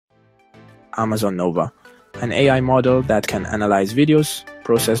Amazon Nova, an AI model that can analyze videos,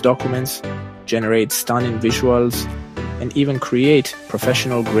 process documents, generate stunning visuals, and even create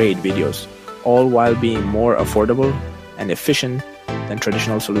professional-grade videos, all while being more affordable and efficient than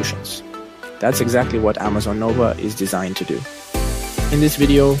traditional solutions. That's exactly what Amazon Nova is designed to do. In this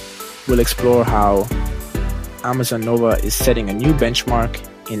video, we'll explore how Amazon Nova is setting a new benchmark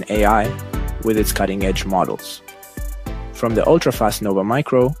in AI with its cutting-edge models. From the ultra-fast Nova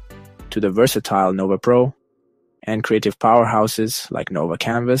Micro to the versatile Nova Pro and creative powerhouses like Nova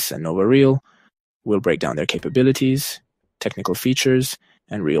Canvas and Nova Reel, we'll break down their capabilities, technical features,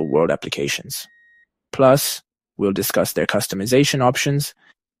 and real-world applications. Plus, we'll discuss their customization options,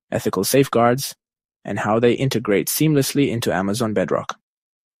 ethical safeguards, and how they integrate seamlessly into Amazon Bedrock.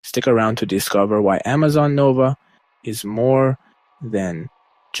 Stick around to discover why Amazon Nova is more than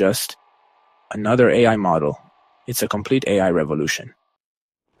just another AI model. It's a complete AI revolution.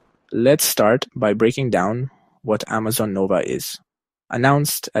 Let's start by breaking down what Amazon Nova is.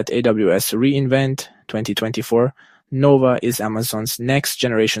 Announced at AWS reInvent 2024, Nova is Amazon's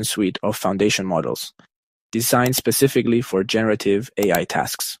next-generation suite of foundation models, designed specifically for generative AI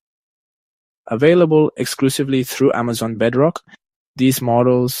tasks. Available exclusively through Amazon Bedrock, these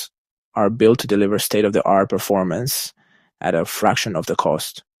models are built to deliver state-of-the-art performance at a fraction of the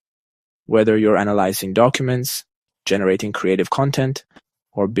cost. Whether you're analyzing documents, generating creative content,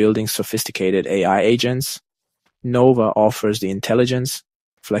 or building sophisticated AI agents, Nova offers the intelligence,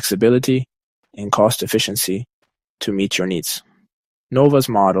 flexibility, and cost efficiency to meet your needs. Nova's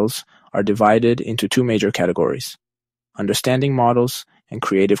models are divided into two major categories: understanding models and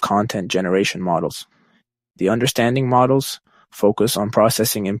creative content generation models. The understanding models focus on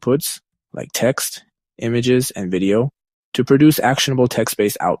processing inputs like text, images, and video to produce actionable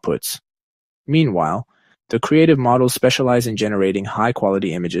text-based outputs. Meanwhile, the creative models specialize in generating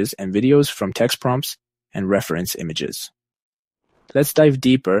high-quality images and videos from text prompts and reference images. Let's dive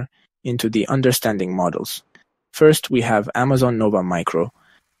deeper into the understanding models. First, we have Amazon Nova Micro.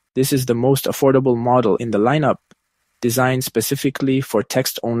 This is the most affordable model in the lineup, designed specifically for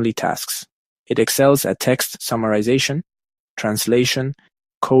text-only tasks. It excels at text summarization, translation,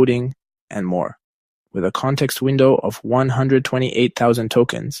 coding, and more. With a context window of 128,000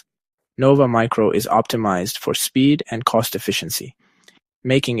 tokens, Nova Micro is optimized for speed and cost efficiency,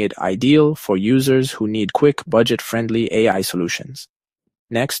 making it ideal for users who need quick, budget-friendly AI solutions.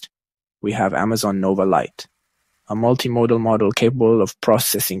 Next, we have Amazon Nova Lite, a multimodal model capable of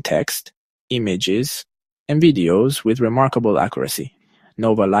processing text, images, and videos with remarkable accuracy.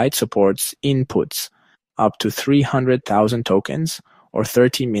 Nova Lite supports inputs up to 300,000 tokens or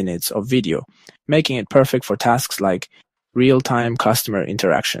 30 minutes of video, making it perfect for tasks like real-time customer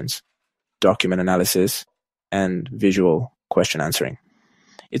interactions, document analysis, and visual question answering.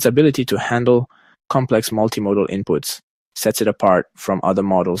 Its ability to handle complex multimodal inputs sets it apart from other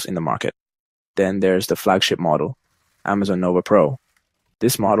models in the market. Then there's the flagship model, Amazon Nova Pro.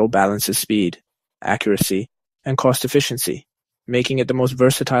 This model balances speed, accuracy, and cost efficiency, making it the most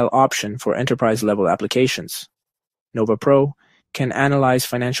versatile option for enterprise-level applications. Nova Pro can analyze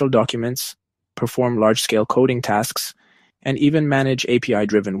financial documents, perform large-scale coding tasks, and even manage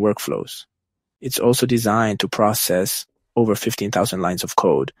API-driven workflows. It's also designed to process over 15,000 lines of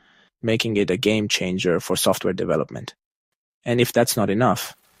code, making it a game-changer for software development. And if that's not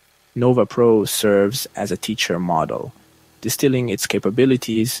enough, Nova Pro serves as a teacher model, distilling its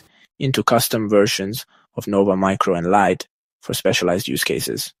capabilities into custom versions of Nova Micro and Lite for specialized use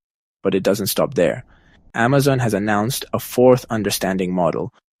cases. But it doesn't stop there. Amazon has announced a fourth understanding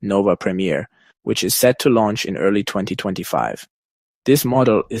model, Nova Premier, which is set to launch in early 2025. This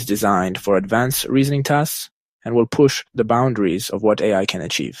model is designed for advanced reasoning tasks and will push the boundaries of what AI can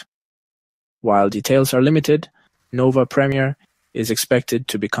achieve. While details are limited, Nova Premier is expected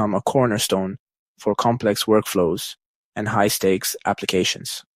to become a cornerstone for complex workflows and high-stakes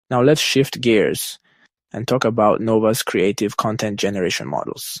applications. Now let's shift gears and talk about Nova's creative content generation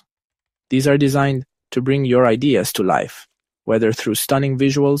models. These are designed to bring your ideas to life, whether through stunning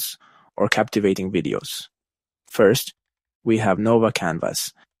visuals or captivating videos. First, we have Nova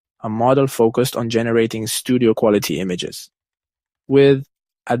Canvas, a model focused on generating studio-quality images. With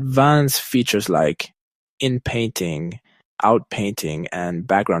advanced features like in-painting, out-painting, and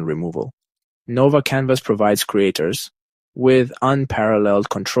background removal, Nova Canvas provides creators with unparalleled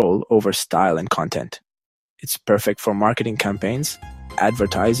control over style and content. It's perfect for marketing campaigns,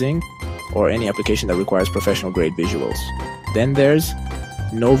 advertising, or any application that requires professional-grade visuals. Then there's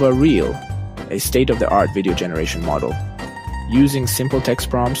Nova Reel, a state-of-the-art video generation model. Using simple text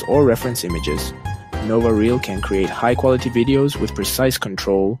prompts or reference images, Nova Reel can create high-quality videos with precise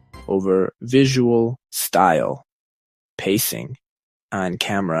control over visual style, pacing, and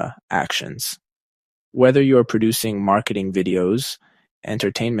camera actions. Whether you're producing marketing videos,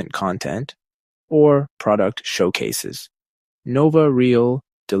 entertainment content, or product showcases, Nova Reel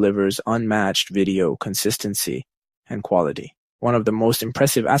delivers unmatched video consistency and quality. One of the most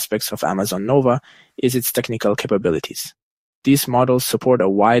impressive aspects of Amazon Nova is its technical capabilities. These models support a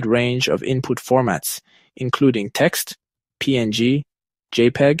wide range of input formats, including text, PNG,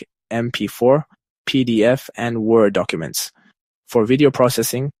 JPEG, MP4, PDF, and Word documents. For video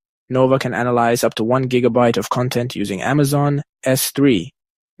processing, Nova can analyze up to 1 gigabyte of content using Amazon S3,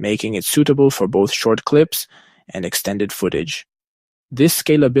 making it suitable for both short clips and extended footage. This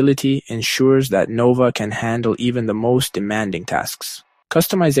scalability ensures that Nova can handle even the most demanding tasks.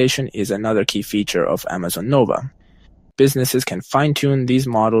 Customization is another key feature of Amazon Nova. Businesses can fine-tune these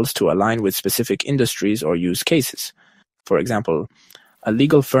models to align with specific industries or use cases. For example, a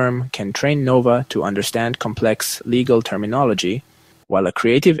legal firm can train Nova to understand complex legal terminology, while a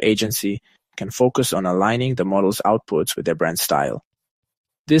creative agency can focus on aligning the model's outputs with their brand style.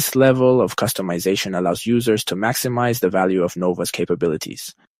 This level of customization allows users to maximize the value of Nova's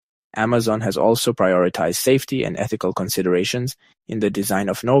capabilities. Amazon has also prioritized safety and ethical considerations in the design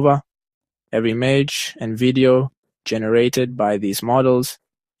of Nova. Every image and video generated by these models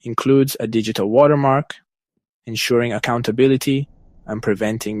includes a digital watermark, ensuring accountability and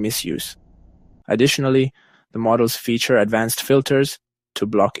preventing misuse. Additionally, the models feature advanced filters to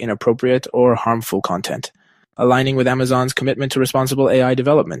block inappropriate or harmful content, aligning with Amazon's commitment to responsible AI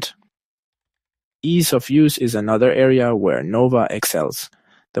development. Ease of use is another area where Nova excels.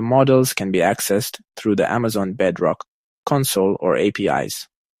 The models can be accessed through the Amazon Bedrock console or APIs,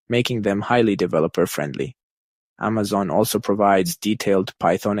 making them highly developer-friendly. Amazon also provides detailed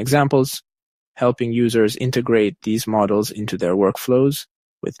Python examples, helping users integrate these models into their workflows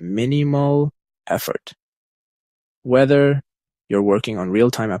with minimal effort. Whether you're working on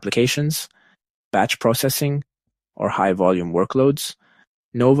real-time applications, batch processing, or high-volume workloads,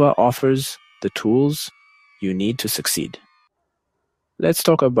 Nova offers the tools you need to succeed. Let's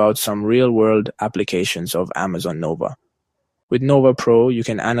talk about some real-world applications of Amazon Nova. With Nova Pro, you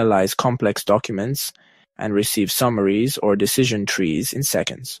can analyze complex documents and receive summaries or decision trees in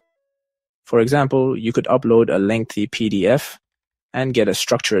seconds. For example, you could upload a lengthy PDF and get a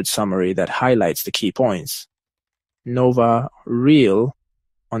structured summary that highlights the key points. Nova Reel,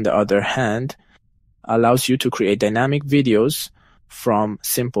 on the other hand, allows you to create dynamic videos from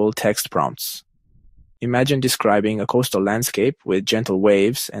simple text prompts. Imagine describing a coastal landscape with gentle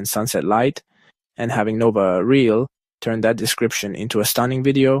waves and sunset light, and having Nova Reel turn that description into a stunning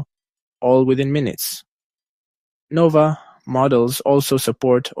video, all within minutes. Nova models also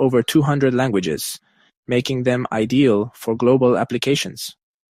support over 200 languages, making them ideal for global applications.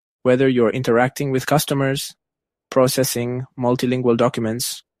 Whether you're interacting with customers, processing multilingual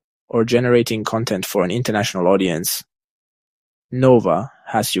documents, or generating content for an international audience, Nova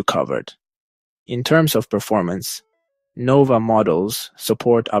has you covered. In terms of performance, Nova models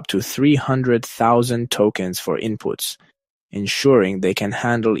support up to 300,000 tokens for inputs, ensuring they can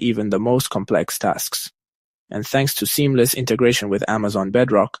handle even the most complex tasks. And thanks to seamless integration with Amazon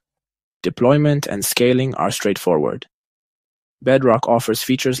Bedrock, deployment and scaling are straightforward. Bedrock offers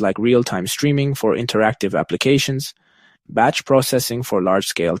features like real-time streaming for interactive applications, batch processing for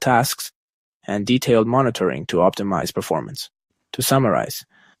large-scale tasks, and detailed monitoring to optimize performance. To summarize,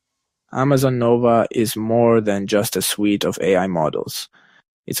 Amazon Nova is more than just a suite of AI models.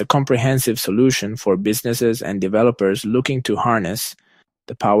 It's a comprehensive solution for businesses and developers looking to harness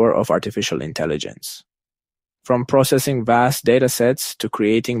the power of artificial intelligence. From processing vast datasets to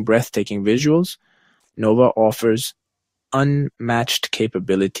creating breathtaking visuals, Nova offers unmatched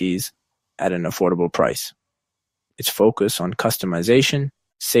capabilities at an affordable price. Its focus on customization,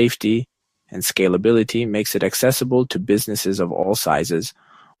 safety, and scalability makes it accessible to businesses of all sizes,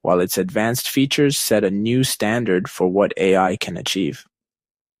 while its advanced features set a new standard for what AI can achieve.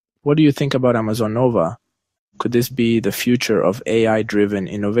 What do you think about Amazon Nova? Could this be the future of AI-driven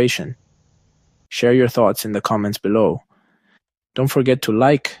innovation? Share your thoughts in the comments below. Don't forget to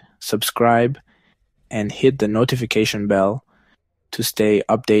like, subscribe, and hit the notification bell to stay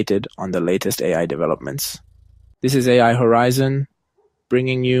updated on the latest AI developments. This is AI Horizon,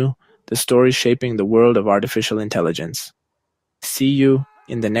 bringing you the stories shaping the world of artificial intelligence. See you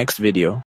in the next video.